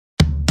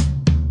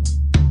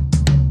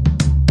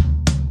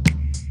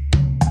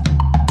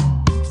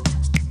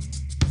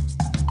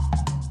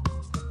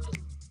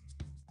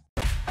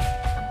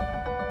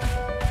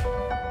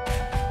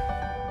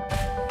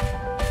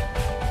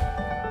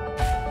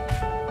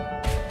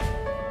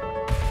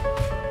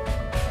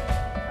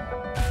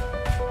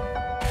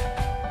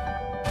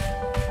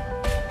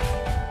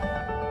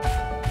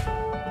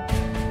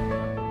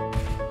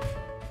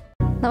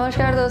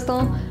नमस्कार दोस्तों,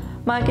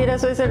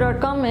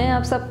 Maakirasoise.com में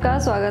आप सबका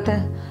स्वागत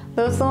है।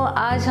 दोस्तों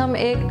आज हम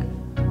एक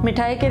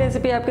मिठाई की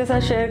रेसिपी आपके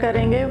साथ शेयर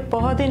करेंगे।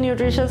 बहुत ही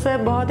न्यूट्रिशियस है,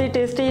 बहुत ही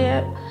टेस्टी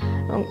है।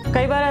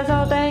 कई बार ऐसा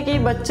होता है कि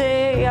बच्चे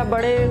या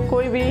बड़े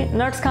कोई भी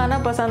नट्स खाना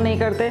पसंद नहीं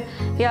करते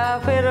या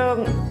फिर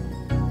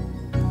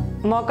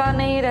मौका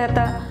नहीं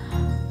रहता,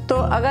 तो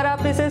अगर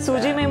आप इसे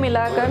सूजी में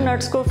मिलाकर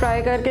नट्स को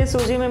फ्राई करके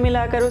सूजी में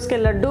मिलाकर उसके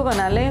लड्डू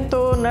बना लें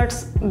तो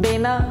नट्स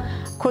देना,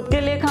 खुद के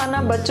लिए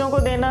खाना, बच्चों को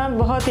देना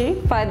बहुत ही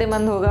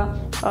फ़ायदेमंद होगा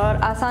और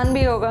आसान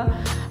भी होगा।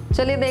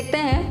 चलिए देखते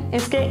हैं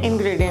इसके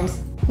इंग्रेडिएंट्स।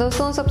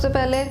 दोस्तों सबसे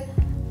पहले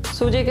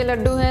सूजी के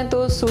लड्डू हैं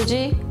तो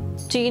सूजी,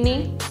 चीनी,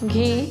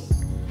 घी,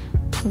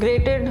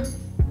 ग्रेटेड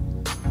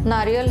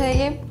नारियल है,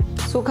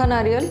 ये सूखा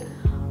नारियल,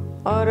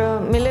 और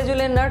मिले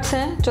जुले नट्स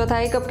हैं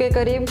 1/4 कप के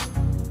करीब,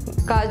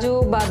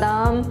 काजू,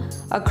 बादाम,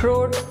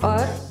 अखरोट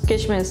और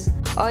किशमिश।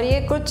 और ये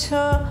कुछ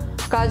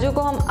काजू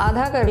को हम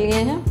आधा कर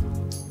लिए हैं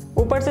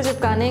ऊपर से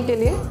चिपकाने के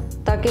लिए,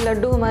 ताकि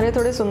लड्डू हमारे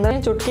थोड़े सुंदर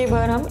हैं। चुटकी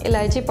भर हम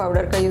इलायची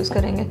पाउडर का यूज़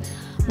करेंगे।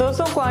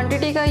 दोस्तों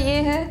क्वांटिटी का ये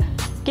है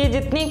कि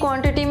जितनी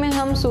क्वांटिटी में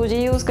हम सूजी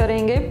यूज़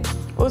करेंगे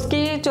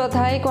उसकी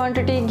 1/4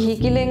 क्वांटिटी घी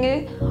की लेंगे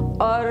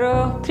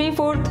और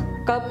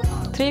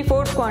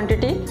 3/4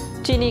 क्वांटिटी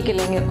चीनी की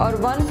लेंगे और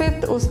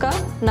 1/5 उसका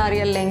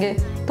नारियल लेंगे।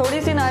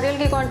 थोड़ी सी नारियल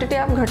की क्वांटिटी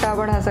आप घटा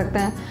बढ़ा सकते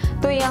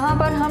हैं। तो यहाँ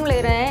पर हम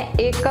ले रहे हैं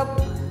 1 कप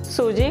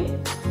सूजी,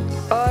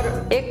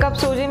 और 1 कप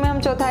सूजी में हम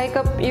 1/4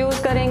 कप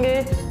यूज़ करेंगे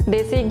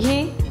देसी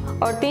घी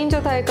और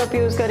 3/4 कप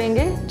यूज़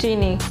करेंगे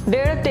चीनी।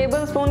 1.5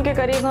 टेबल स्पून के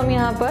करीब हम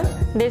यहाँ पर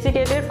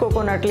डेसिकेटेड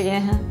कोकोनट लिए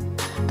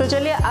हैं। तो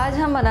चलिए आज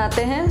हम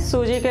बनाते हैं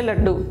सूजी के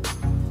लड्डू।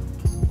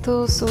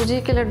 तो सूजी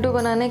के लड्डू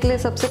बनाने के लिए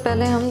सबसे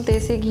पहले हम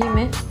देसी घी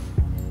में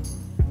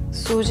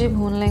सूजी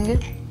भून लेंगे।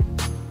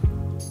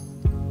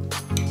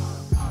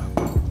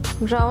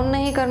 ब्राउन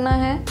नहीं करना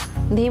है,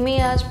 धीमी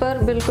आंच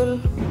पर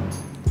बिल्कुल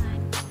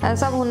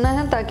ऐसा भूनना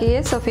है ताकि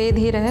ये सफ़ेद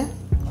ही रहे।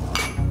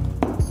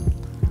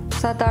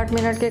 7-8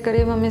 मिनट के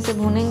करीब हम इसे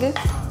भूनेंगे।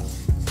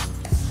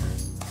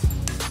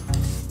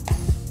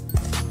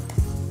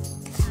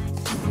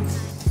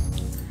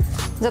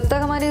 जब तक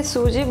हमारी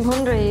सूजी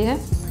भून रही है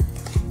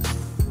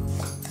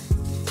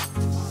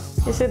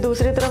इसे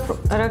दूसरी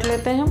तरफ रख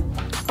लेते हैं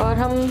और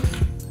हम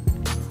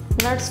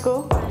नट्स को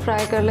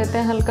फ्राई कर लेते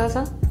हैं हल्का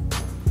सा।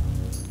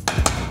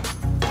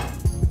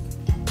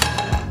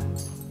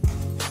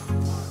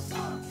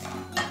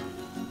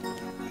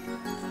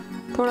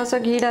 थोड़ा सा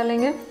घी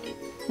डालेंगे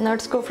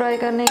नट्स को फ्राई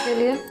करने के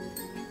लिए।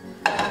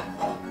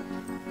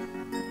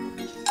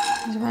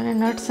 जो हमारे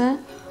नट्स हैं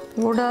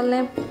वो डाल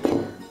लें।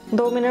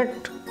 2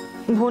 मिनट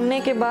भूनने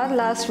के बाद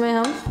लास्ट में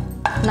हम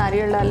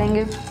नारियल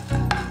डालेंगे।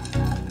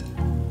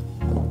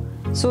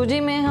 सूजी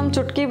में हम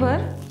चुटकी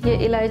भर ये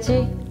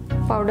इलायची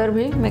पाउडर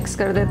भी मिक्स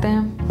कर देते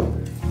हैं।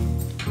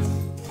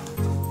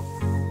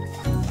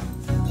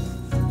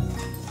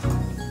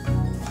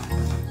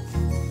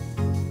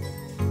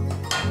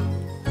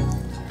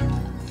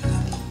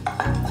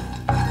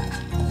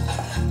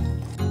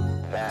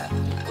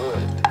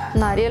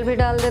 नारियल भी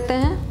डाल देते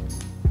हैं।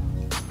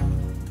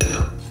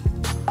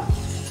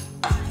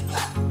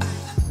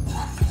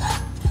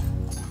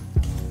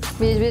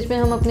 बीच बीच में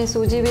हम अपनी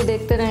सूजी भी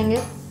देखते रहेंगे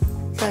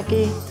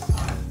ताकि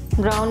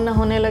ब्राउन ना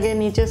होने लगे,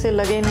 नीचे से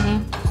लगे नहीं।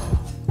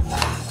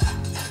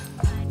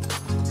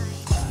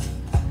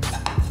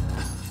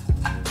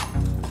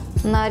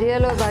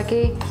 नारियल और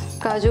बाकी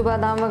काजू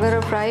बादाम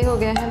वगैरह फ्राई हो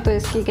गए हैं तो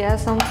इसकी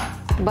गैस हम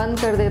बंद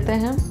कर देते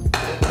हैं।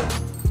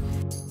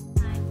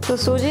 तो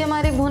सूजी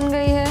हमारी भुन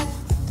गई है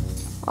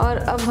और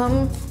अब हम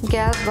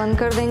गैस बंद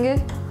कर देंगे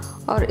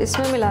और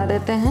इसमें मिला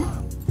देते हैं।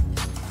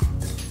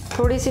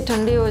 थोड़ी सी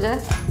ठंडी हो जाए,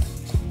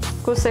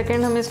 कुछ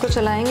सेकंड हम इसको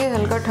चलाएंगे,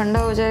 हल्का ठंडा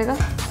हो जाएगा,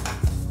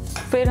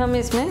 फिर हम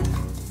इसमें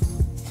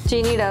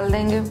चीनी डाल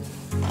देंगे।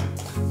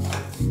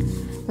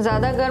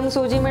 ज़्यादा गर्म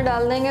सूजी में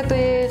डाल देंगे तो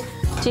ये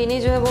चीनी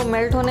जो है वो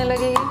मेल्ट होने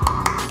लगेगी।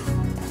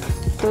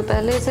 तो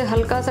पहले इसे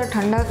हल्का सा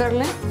ठंडा कर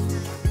लें,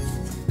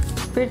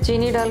 फिर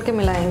चीनी डाल के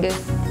मिलाएंगे।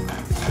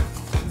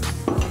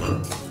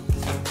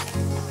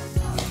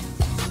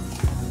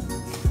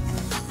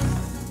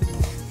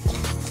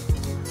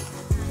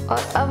 और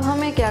अब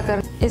हमें क्या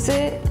करना, इसे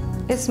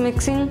इस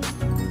मिक्सिंग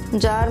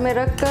जार में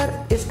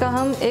रखकर इसका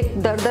हम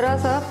एक दरदरा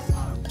सा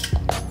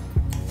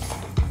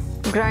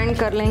ग्राइंड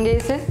कर लेंगे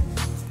इसे।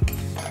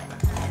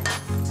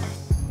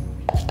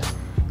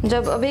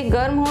 जब अभी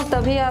गर्म हो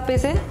तभी आप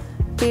इसे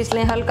पीस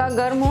लें, हल्का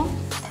गर्म हो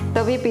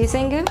तभी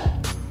पीसेंगे।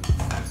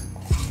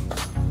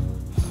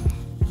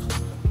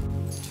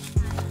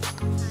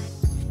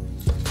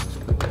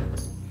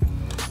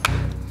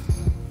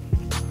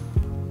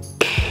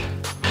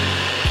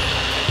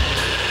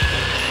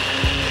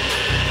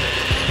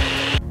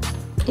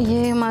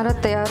 ये हमारा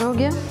तैयार हो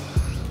गया।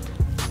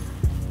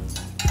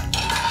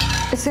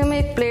 इसे हम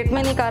एक प्लेट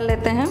में निकाल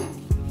लेते हैं।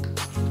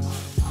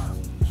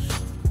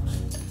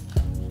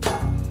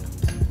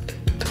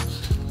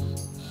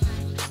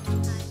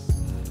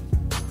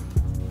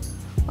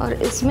 और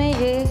इसमें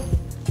ये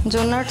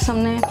जो नट्स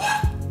हमने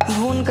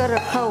भून कर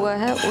रखा हुआ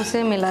है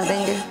उसे मिला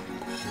देंगे।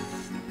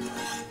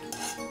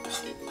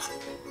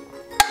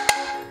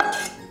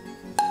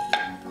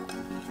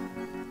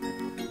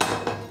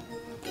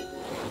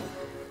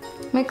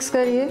 मिक्स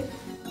करिए।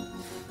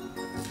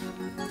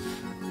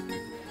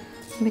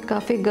 भी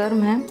काफ़ी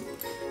गर्म है।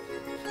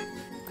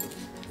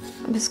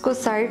 अब इसको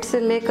साइड से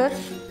लेकर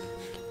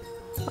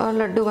और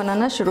लड्डू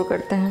बनाना शुरू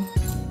करते हैं।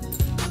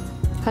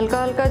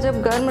 हल्का हल्का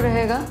जब गर्म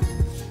रहेगा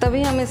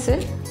तभी हम इससे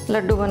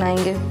लड्डू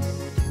बनाएंगे।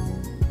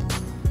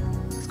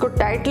 इसको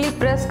टाइटली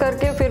प्रेस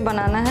करके फिर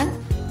बनाना है।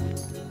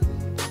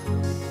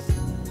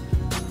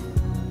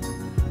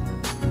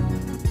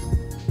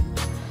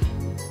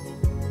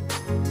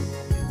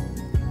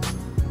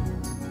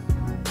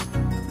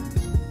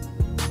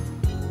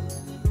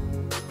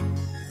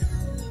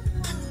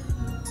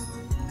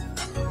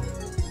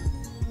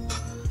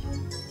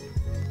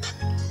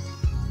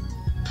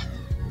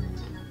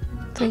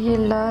 तो ये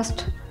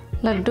लास्ट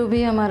लड्डू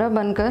भी हमारा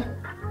बनकर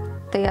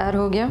तैयार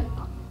हो गया।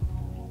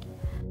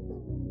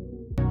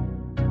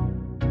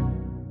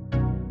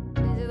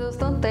 लीजिए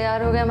दोस्तों,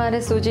 तैयार हो गए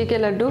हमारे सूजी के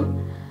लड्डू।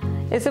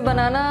 इसे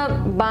बनाना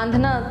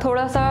बांधना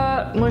थोड़ा सा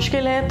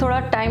मुश्किल है, थोड़ा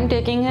टाइम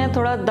टेकिंग है।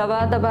 थोड़ा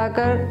दबा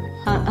कर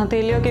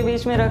हथेलियों के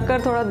बीच में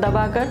रखकर थोड़ा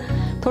दबाकर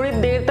थोड़ी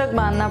देर तक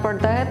बांधना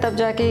पड़ता है, तब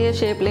जाके ये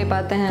शेप ले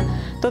पाते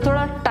हैं। तो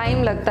थोड़ा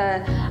टाइम लगता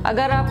है।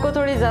 अगर आपको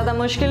थोड़ी ज़्यादा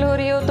मुश्किल हो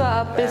रही हो तो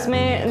आप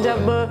इसमें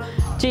जब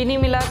चीनी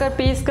मिलाकर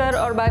पीस कर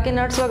और बाकी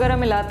नट्स वगैरह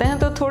मिलाते हैं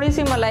तो थोड़ी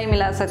सी मलाई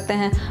मिला सकते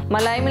हैं।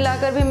 मलाई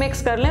मिलाकर भी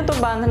मिक्स कर लें तो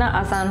बांधना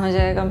आसान हो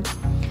जाएगा।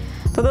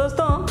 तो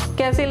दोस्तों,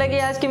 कैसी लगी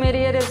आज की मेरी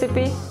ये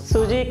रेसिपी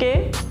सूजी के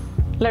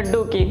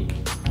लड्डू की?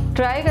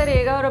 ट्राई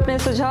करिएगा और अपने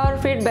सुझाव और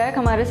फीडबैक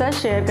हमारे साथ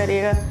शेयर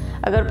करिएगा।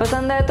 अगर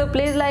पसंद आए तो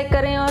प्लीज़ लाइक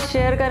करें और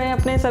शेयर करें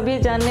अपने सभी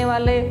जानने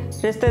वाले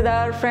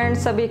रिश्तेदार,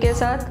 फ्रेंड्स सभी के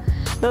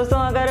साथ। दोस्तों,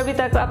 अगर अभी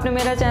तक आपने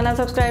मेरा चैनल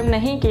सब्सक्राइब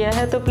नहीं किया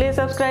है तो प्लीज़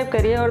सब्सक्राइब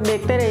करिए और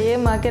देखते रहिए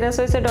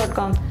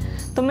Maakirasoise.com।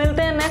 तो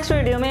मिलते हैं नेक्स्ट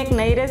वीडियो में एक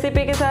नई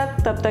रेसिपी के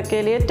साथ। तब तक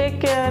के लिए टेक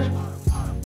केयर।